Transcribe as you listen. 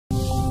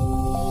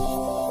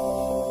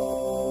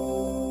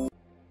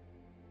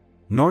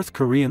North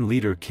Korean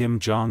leader Kim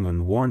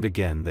Jong-un warned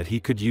again that he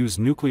could use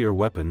nuclear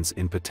weapons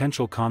in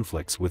potential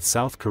conflicts with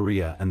South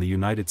Korea and the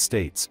United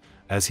States,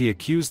 as he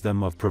accused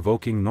them of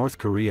provoking North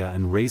Korea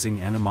and raising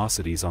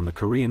animosities on the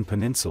Korean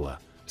peninsula,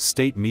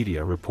 state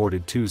media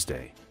reported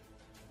Tuesday.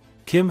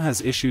 Kim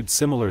has issued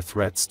similar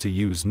threats to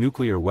use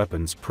nuclear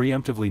weapons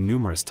preemptively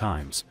numerous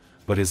times,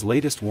 but his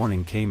latest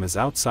warning came as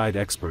outside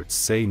experts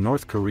say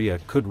North Korea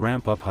could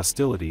ramp up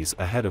hostilities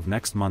ahead of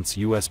next month's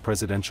U.S.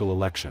 presidential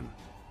election.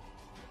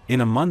 In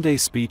a Monday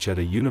speech at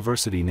a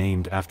university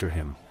named after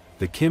him,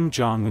 the Kim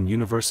Jong-un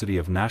University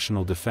of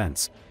National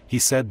Defense, he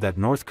said that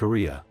North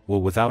Korea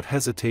will without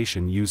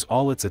hesitation use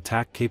all its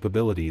attack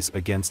capabilities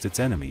against its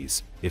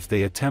enemies if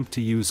they attempt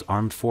to use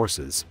armed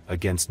forces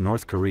against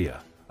North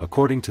Korea,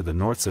 according to the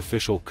North's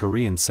official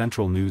Korean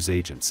Central News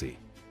Agency.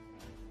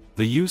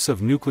 The use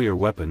of nuclear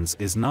weapons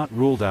is not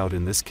ruled out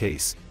in this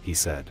case, he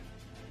said.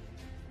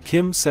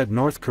 Kim said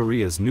North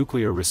Korea's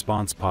nuclear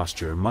response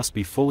posture must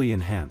be fully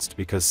enhanced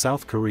because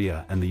South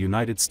Korea and the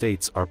United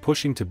States are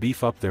pushing to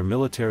beef up their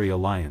military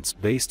alliance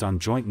based on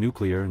joint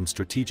nuclear and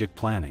strategic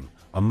planning,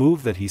 a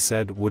move that he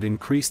said would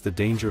increase the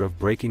danger of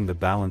breaking the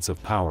balance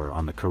of power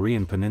on the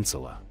Korean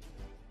peninsula.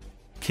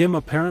 Kim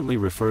apparently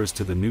refers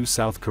to the new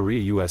South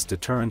Korea-US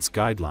deterrence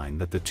guideline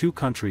that the two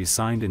countries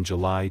signed in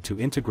July to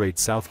integrate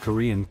South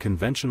Korean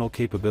conventional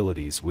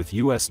capabilities with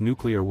US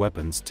nuclear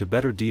weapons to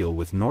better deal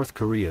with North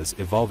Korea's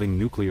evolving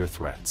nuclear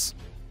threats.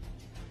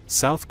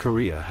 South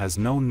Korea has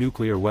no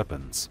nuclear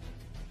weapons.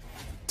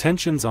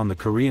 Tensions on the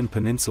Korean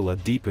peninsula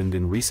deepened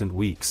in recent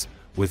weeks,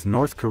 with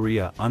North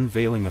Korea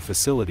unveiling a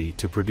facility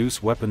to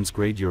produce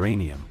weapons-grade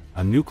uranium,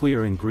 a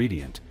nuclear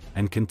ingredient,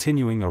 and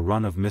continuing a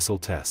run of missile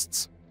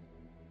tests.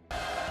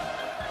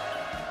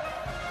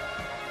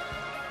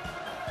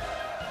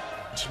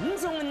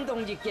 김정은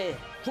동지께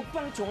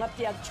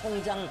국방종합대학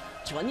총장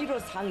전일호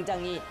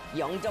상장이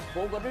영접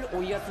보고를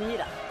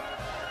올렸습니다.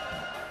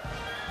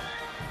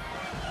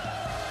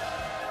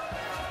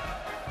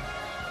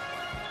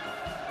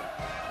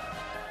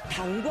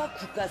 당과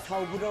국가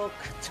사업으로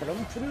그처럼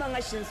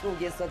분망하신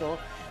속에서도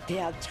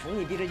대학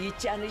창립일을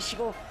잊지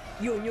않으시고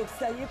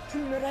연역사에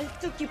불멸할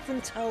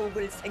뜻깊은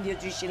자옥을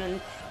새겨주시는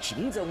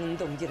김정은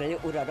동지를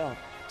우러러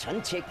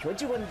전체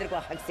교직원들과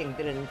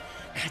학생들은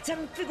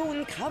가장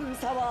뜨거운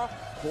감사와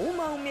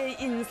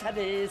고마움의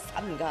인사를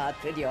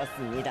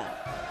삼가드렸습니다.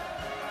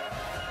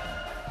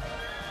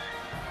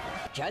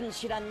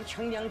 견실한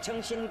혁명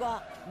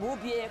정신과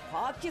무비의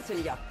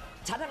과학기술력,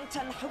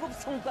 자랑찬 학업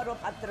성과로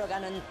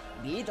받들어가는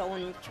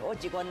미더운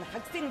교직원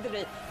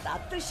학생들을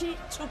따뜻이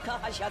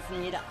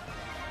축하하셨습니다.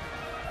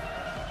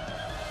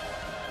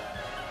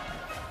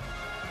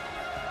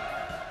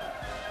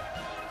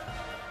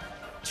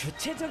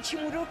 주체적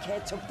힘으로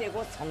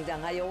개척되고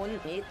성장하여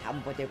온이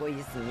담보되고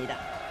있습니다.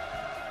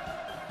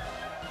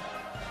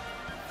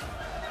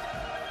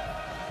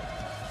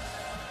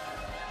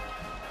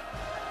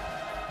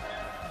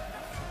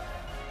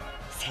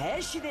 새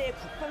시대의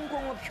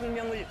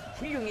국방공업혁명을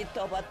훌륭히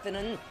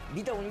떠받드는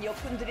미더운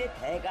역군들의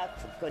대가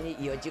굳건히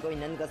이어지고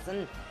있는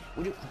것은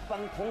우리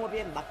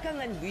국방공업의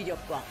막강한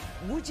위력과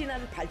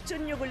무진한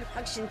발전력을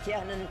확신케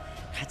하는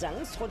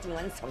가장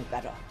소중한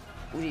성과로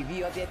우리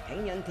위협의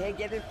 100년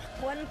대계를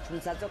확고한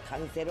군사적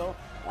강세로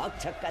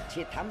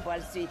억척같이 담보할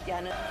수 있게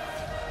하는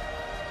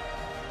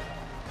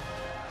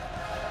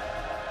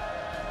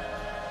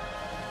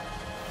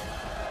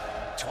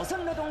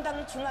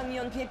조선노동당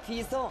중앙위원회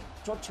비서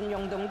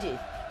조춘용 동지,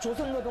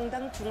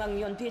 조선노동당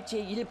중앙위원회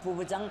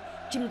제1부부장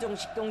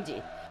김종식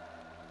동지,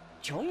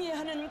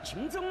 경애하는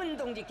김정은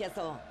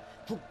동지께서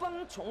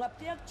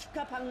국방종합대학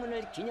축하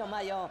방문을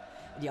기념하여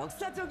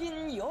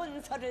역사적인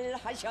연설을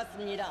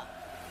하셨습니다.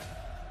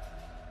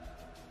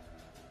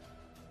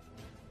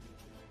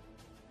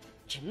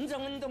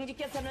 김정은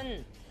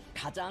동지께서는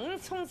가장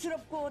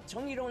성스럽고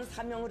정의로운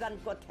사명을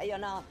안고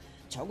태어나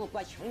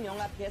조국과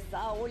혁명 앞에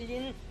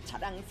쌓아올린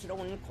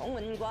자랑스러운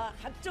공헌과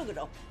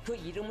학적으로 그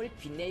이름을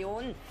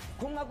빛내어온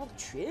공화국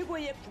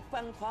최고의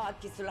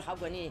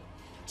국방과학기술학원이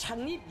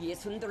창립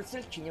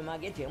 60돌을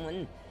기념하게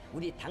되면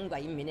우리 당과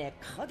인민의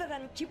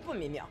커다란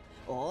기쁨이며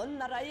온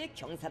나라의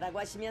경사라고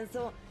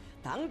하시면서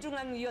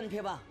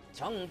당중앙위원회와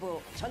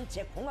정부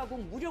전체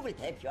공화국 무력을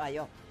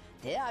대표하여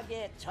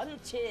대학의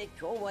전체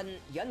교원,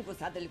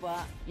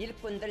 연구사들과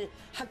일꾼들,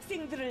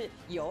 학생들을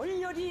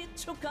열렬히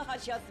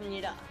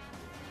축하하셨습니다.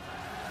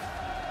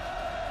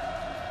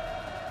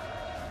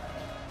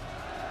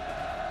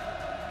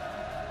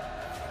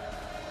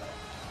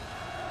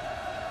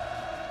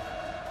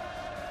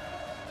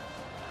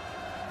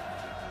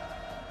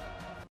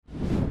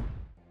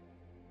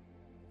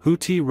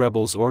 Houthi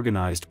rebels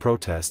organized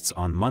protests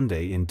on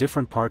Monday in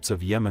different parts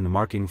of Yemen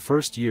marking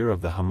first year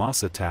of the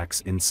Hamas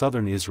attacks in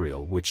southern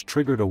Israel which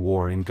triggered a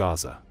war in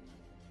Gaza.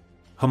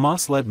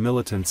 Hamas-led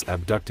militants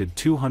abducted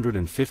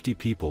 250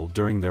 people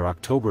during their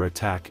October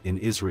attack in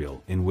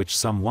Israel in which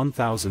some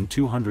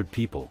 1,200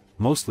 people,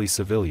 mostly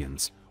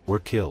civilians, were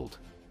killed.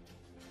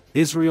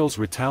 Israel's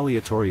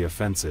retaliatory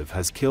offensive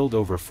has killed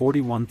over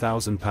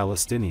 41,000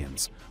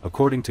 Palestinians,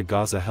 according to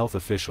Gaza health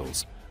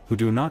officials, who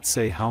do not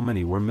say how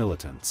many were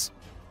militants.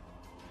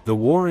 The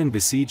war in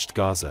besieged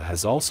Gaza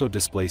has also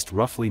displaced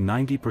roughly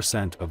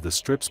 90% of the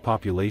Strip's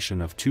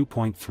population of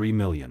 2.3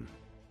 million.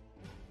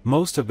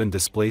 Most have been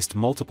displaced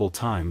multiple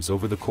times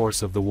over the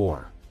course of the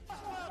war.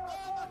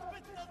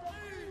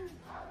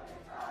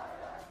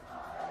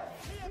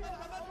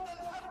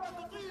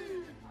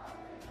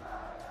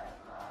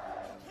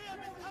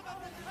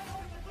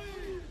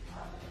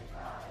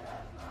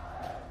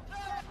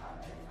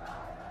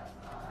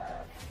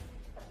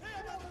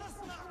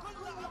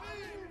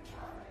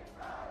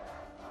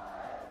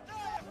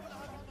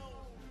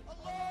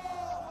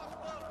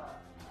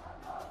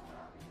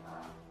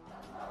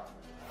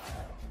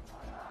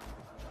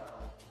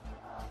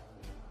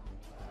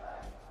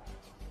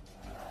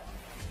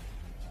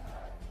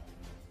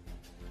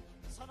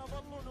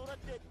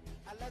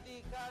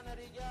 الذي كان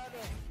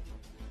رجاله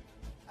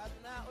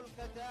أبناء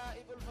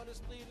الكتائب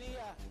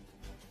الفلسطينية.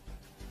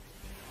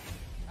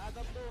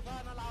 هذا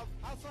الطوفان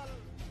حصل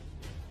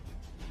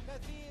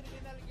كثير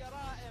من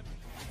الجرائم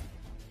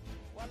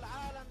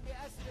والعالم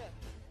بأسره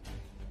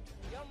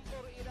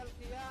ينظر إلى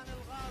الكيان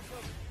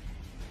الغاصب،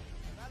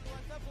 بل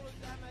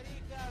وتبرز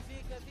أمريكا في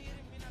كثير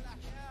من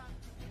الأحيان.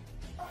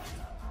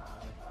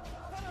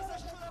 فرز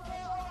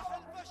الشرفاء راح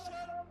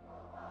البشر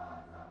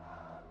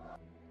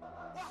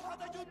وحد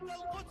جند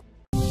القدس.